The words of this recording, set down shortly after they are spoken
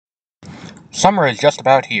Summer is just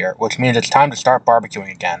about here, which means it's time to start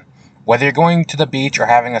barbecuing again. Whether you're going to the beach or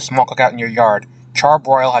having a small cookout in your yard,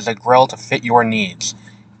 Charbroil has a grill to fit your needs.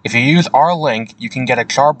 If you use our link, you can get a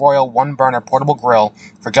Charbroil one-burner portable grill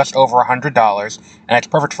for just over $100, and it's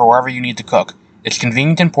perfect for wherever you need to cook. It's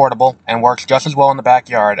convenient and portable, and works just as well in the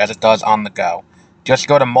backyard as it does on the go. Just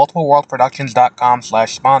go to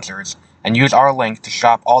multipleworldproductions.com/sponsors and use our link to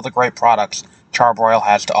shop all the great products Charbroil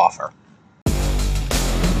has to offer.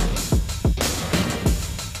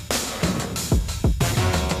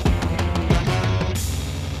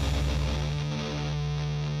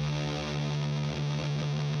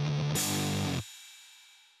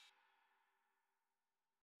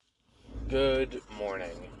 Good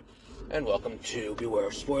morning, and welcome to Beware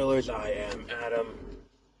of Spoilers. I am Adam.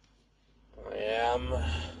 I am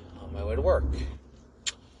on my way to work,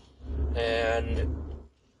 and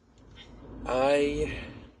I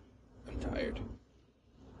am tired.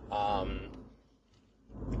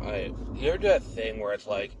 You ever do that thing where it's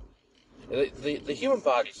like, the human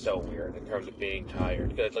body's so weird in terms of being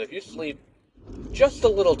tired, because like, if you sleep just a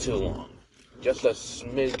little too long, just a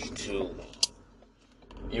smidge too long,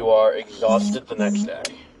 you are exhausted the next day.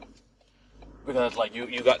 Because, like,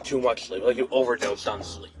 you got too much sleep. Like, you overdosed on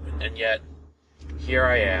sleep. And yet, here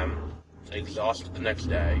I am, exhausted the next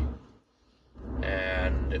day.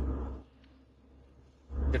 And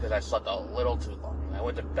because I slept a little too long. I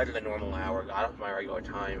went to bed at a normal hour, got up at my regular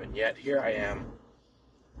time, and yet, here I am,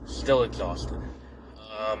 still exhausted.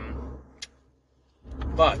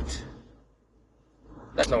 But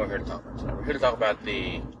that's not what we're here to talk about today. We're here to talk about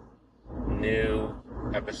the new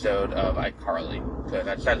episode of iCarly, because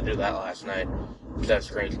I decided to do that last night instead of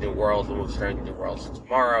Strange New Worlds. We'll move Strange New Worlds to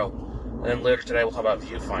tomorrow, and then later today we'll talk about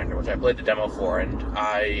Viewfinder, which I played the demo for, and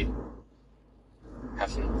I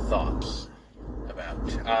have some thoughts about.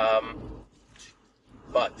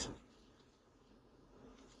 But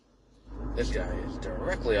this guy is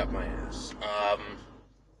directly up my ass.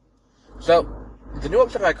 So the new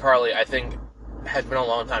episode of iCarly, I think, has been a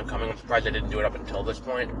long time coming. I'm surprised they didn't do it up until this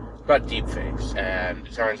point. It's about deepfakes, and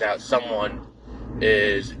it turns out someone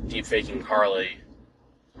is deepfaking Carly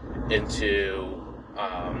into,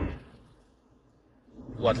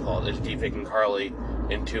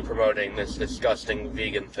 into promoting this disgusting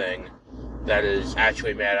vegan thing that is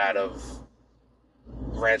actually made out of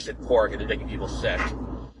rancid pork and is making people sick.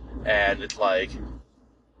 And it's like,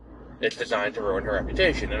 it's designed to ruin her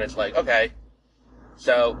reputation, and it's like, okay,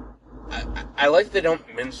 so I like that they don't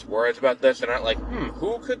mince words about this. They're not like,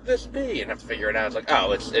 who could this be? And have to figure it out. It's like,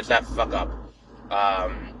 oh, it's that fuck up,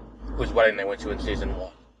 whose wedding they went to in season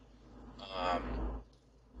 1.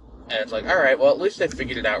 And it's like, alright, well, at least they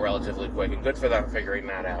figured it out relatively quick, and good for them figuring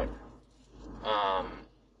that out.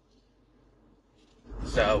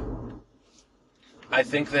 So, I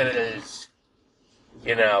think that it is,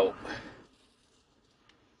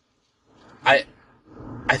 I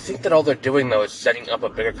think that all they're doing, though, is setting up a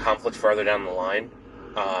bigger conflict further down the line.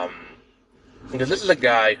 Because this is a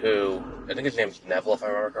guy who, I think his name's Neville, if I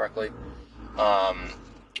remember correctly.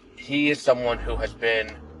 He is someone who has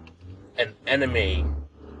been an enemy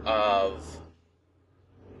of,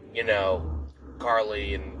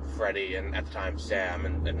 Carly and Freddie, and at the time Sam,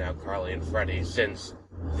 and now Carly and Freddie, since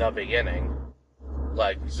the beginning.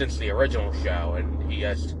 Like, since the original show, and he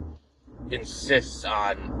just insists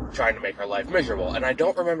on trying to make her life miserable. And I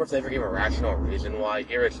don't remember if they ever gave a rational reason why.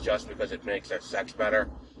 Here it's just because it makes their sex better,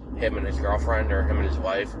 him and his girlfriend, or him and his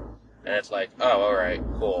wife. And it's like, oh, alright,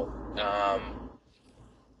 cool.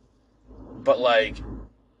 But, like,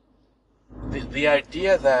 the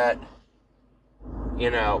idea that,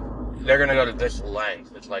 they're gonna go to this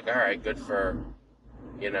length, it's like, alright, good for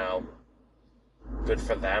them,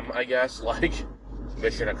 I guess. Like,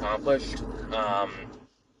 mission accomplished.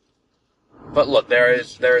 But look, there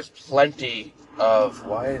is plenty of,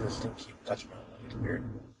 why does this thing keep touching my leg? It's weird.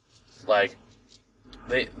 Like,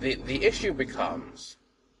 the issue becomes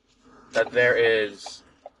that there is,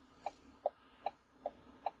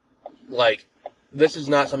 like, this is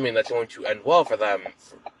not something that's going to end well for them,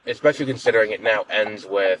 especially considering it now ends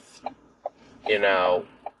with,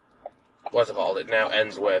 what's it called? It now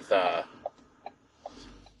ends with,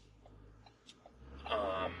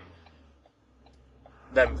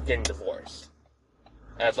 them getting divorced.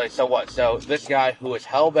 And it's like, so what? So this guy who is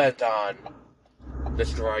hell-bent on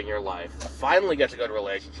destroying your life finally gets a good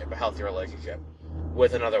relationship, a healthy relationship,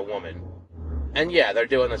 with another woman. And yeah, they're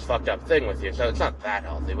doing this fucked up thing with you, so it's not that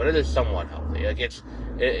healthy, but it is somewhat healthy. Like,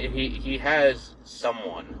 he has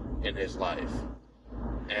someone in his life.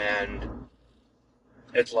 And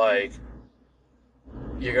it's like,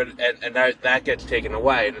 you're gonna, and that gets taken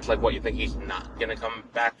away, and it's like, what, you think he's not gonna come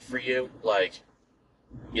back for you? Like,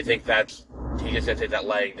 you think he's just gonna take that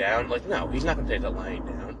laying down? Like, no, he's not gonna take that laying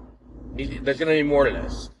down. There's gonna be more to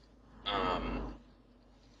this.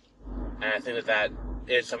 And I think that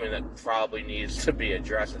is something that probably needs to be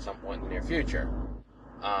addressed at some point in the near future.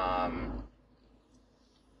 And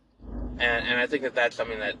I think that that's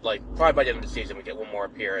something that, like, probably by the end of the season we get one more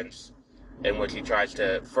appearance in which he tries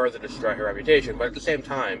to further destroy her reputation, but at the same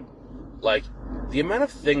time, like, the amount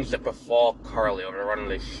of things that befall Carly over the run of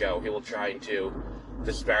this show, he will try to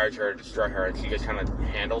disparage her, destroy her, and she just kind of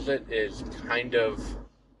handles it, is kind of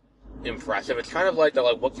impressive. It's kind of like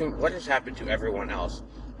what has happened to everyone else?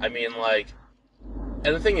 I mean, like,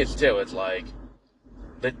 and the thing is, too, it's like,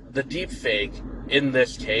 the deep fake, in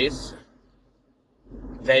this case,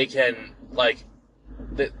 they can, like,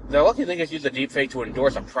 they're lucky they just use the deepfake to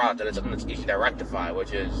endorse a product that is something that's easy to rectify,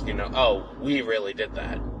 which is, oh, we really did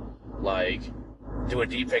that. Like, do a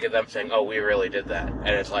deepfake of them saying, oh, we really did that. And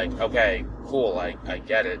it's like, okay, cool, I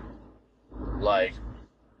get it. Like,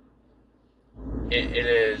 it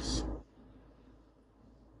is,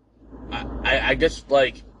 I guess,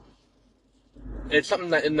 like, it's something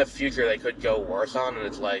that in the future they could go worse on, and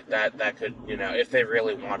it's like, that could, if they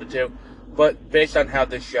really wanted to. But based on how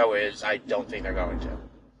this show is, I don't think they're going to.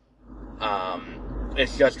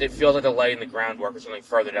 It's just, it feels like they're laying the groundwork for something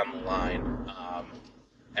further down the line,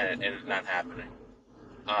 and it's not happening.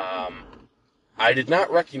 I did not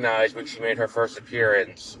recognize when she made her first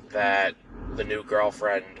appearance that the new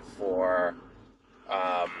girlfriend for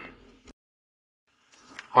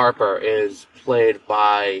Harper is played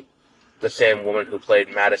by the same woman who played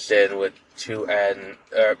Madison with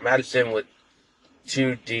Madison with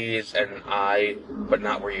 2 D's and an I, but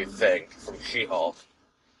not where you think, from She-Hulk.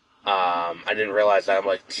 I didn't realize that. I'm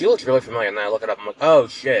like, she looks really familiar, and then I look it up, I'm like, oh,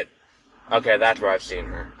 shit. Okay, that's where I've seen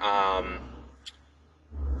her.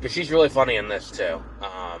 Because she's really funny in this, too.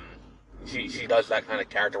 She does that kind of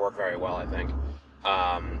character work very well, I think.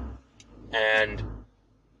 And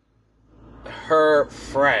her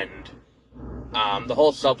friend, the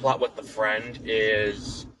whole subplot with the friend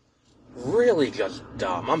is really just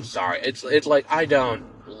dumb. I'm sorry. It's like, I don't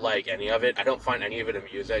like any of it. I don't find any of it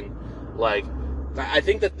amusing. Like, I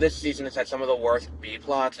think that this season has had some of the worst B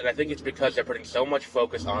plots, and I think it's because they're putting so much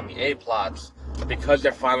focus on the A plots, because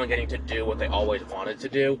they're finally getting to do what they always wanted to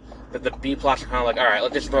do, that the B plots are kind of like, alright,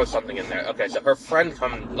 let's just throw something in there. Okay, so her friend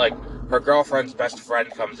her girlfriend's best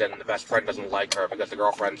friend comes in, and the best friend doesn't like her because the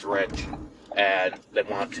girlfriend's rich, and they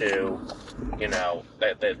want to,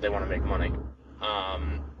 they want to make money.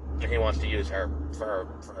 And he wants to use her for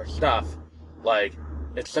her stuff. Like,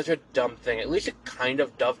 it's such a dumb thing. At least it kind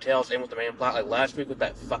of dovetails in with the main plot. Like, last week with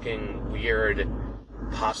that fucking weird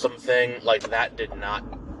possum thing, like, that did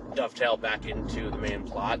not dovetail back into the main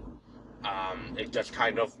plot. It just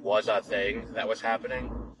kind of was a thing that was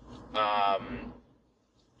happening.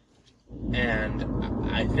 And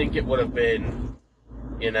I think it would have been,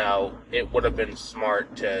 it would have been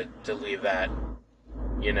smart to leave that,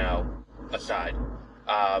 aside.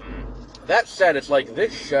 That said, it's like,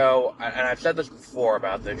 this show, and I've said this before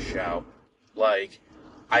about this show, like,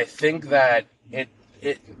 I think that it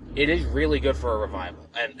is really good for a revival,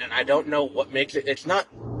 and I don't know what makes it, it's not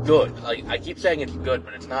good, like, I keep saying it's good,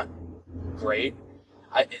 but it's not great.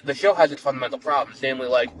 The show has its fundamental problems, namely,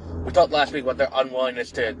 like, we talked last week about their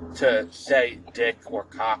unwillingness to say dick or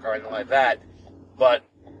cock or anything like that, but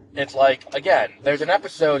it's like, again, there's an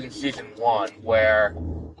episode in season 1 where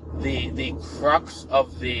the crux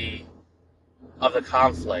of the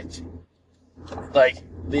conflict, like,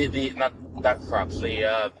 not crux,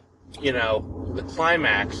 the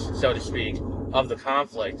climax, so to speak, of the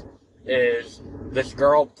conflict is this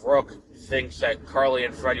girl, Brooke, thinks that Carly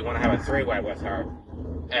and Freddie want to have a three-way with her,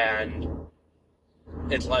 and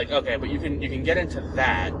it's like, okay, but you can get into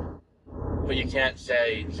that, but you can't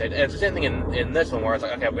say, and it's the same thing in this one, where it's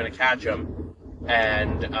like, okay, we're gonna catch him,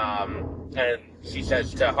 and she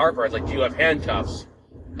says to Harper, it's like, do you have handcuffs?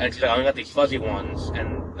 And she's like, I only got these fuzzy ones.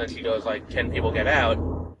 And then she goes, like, can people get out?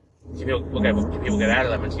 Can people get out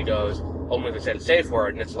of them? And she goes, only if they said a safe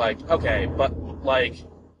word. And it's like, okay, but, like,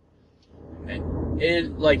 it's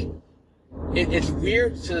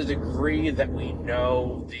weird to the degree that we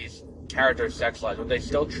know these characters' sex lives, but they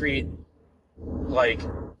still treat, like,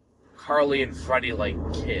 Carly and Freddie like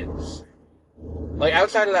kids. Like,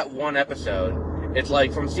 outside of that one episode, it's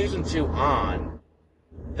like, from season 2 on,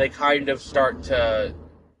 they kind of start to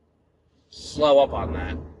slow up on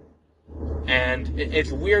that. And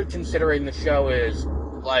it's weird considering the show is,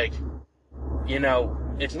 like,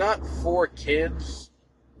 it's not for kids,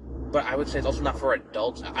 but I would say it's also not for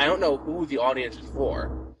adults. I don't know who the audience is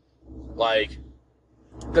for. Like,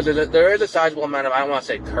 because there is a sizable amount of, I don't want to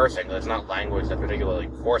say cursing, because it's not language that's particularly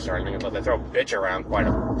coarse or anything, but they throw bitch around quite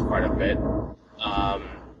a bit.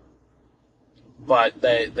 But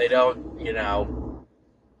they don't,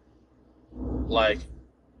 like,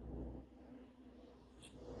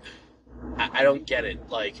 I don't get it.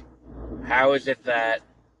 Like, how is it that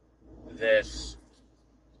this,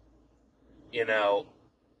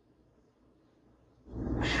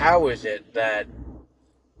 how is it that,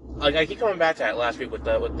 like, I keep coming back to that last week with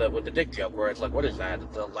the dick joke, where it's like, what is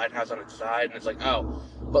that? The lighthouse on its side, and it's like, oh,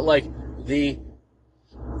 but like the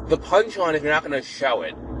punchline, if you're not going to show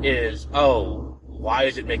it, is, oh, why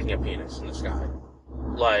is it making a penis in the sky?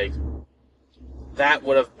 Like, that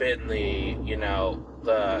would have been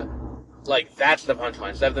that's the punchline.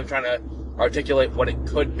 Instead of them trying to articulate what it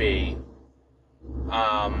could be,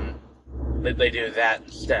 they do that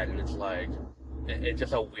instead, and it's like, it's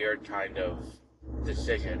just a weird kind of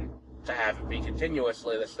decision to have it be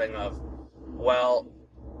continuously this thing of, well,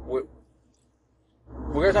 we're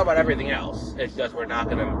going to talk about everything else. It's just we're not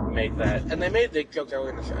going to make that. And they made dick jokes earlier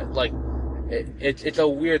in the show. Like, it's a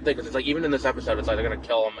weird thing, because it's like, even in this episode, it's like they're going to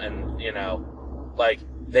kill him, and, like,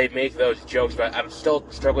 they make those jokes, but I'm still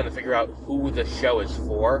struggling to figure out who the show is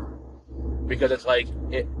for. Because it's like,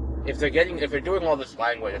 if they're doing all this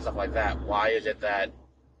language and stuff like that, why is it that,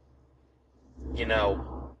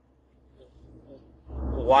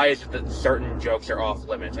 why is it that certain jokes are off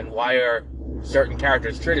limits, and why are certain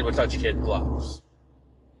characters treated with such kid gloves?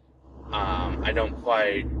 I don't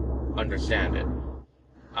quite understand it.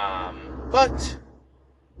 But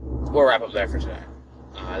we'll wrap up there for today.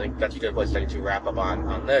 I think that's a good place to wrap up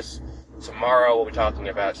on this. Tomorrow we'll be talking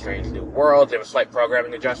about Strange New Worlds. They have a slight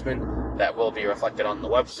programming adjustment that will be reflected on the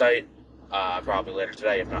website, probably later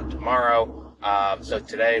today, if not tomorrow. So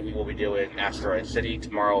today we will be doing Asteroid City.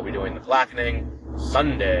 Tomorrow we'll be doing The Blackening.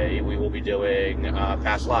 Sunday we will be doing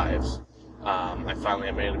Past Lives. I finally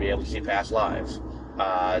am able to be able to see Past Lives.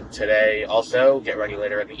 Today also, get ready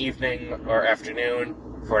later in the evening or afternoon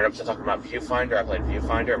for an episode talking about Viewfinder. I played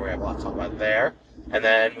Viewfinder, and we have a lot to talk about there. And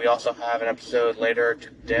then we also have an episode later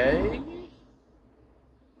today,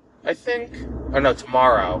 I think. Or no,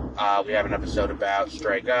 tomorrow. We have an episode about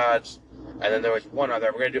Stray Gods. And then there was one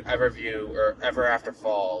other. We're going to do Everview, or Ever After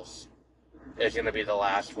Falls is going to be the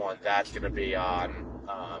last one. That's going to be on,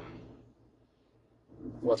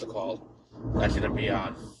 what's it called? That's going to be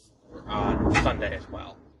on Sunday as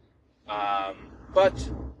well. But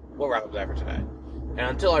we'll wrap up there for today. And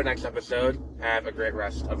until our next episode, have a great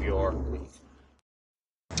rest of your week.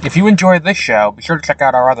 If you enjoyed this show, be sure to check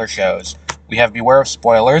out our other shows. We have Beware of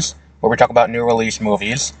Spoilers, where we talk about new release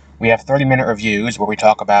movies. We have 30-minute reviews, where we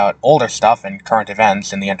talk about older stuff and current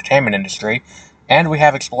events in the entertainment industry. And we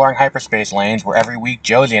have Exploring Hyperspace Lanes, where every week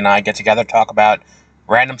Josie and I get together to talk about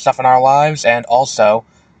random stuff in our lives, and also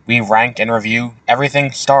we rank and review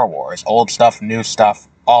everything Star Wars. Old stuff, new stuff,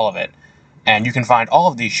 all of it. And you can find all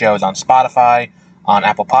of these shows on Spotify, on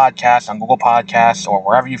Apple Podcasts, on Google Podcasts, or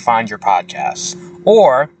wherever you find your podcasts.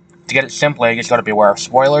 Or, to get it simply, just go to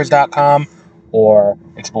bewareofspoilers.com, or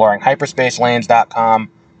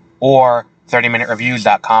exploringhyperspacelanes.com, or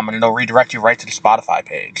 30minutereviews.com, and it'll redirect you right to the Spotify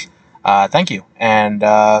page. Thank you, and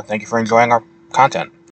thank you for enjoying our content.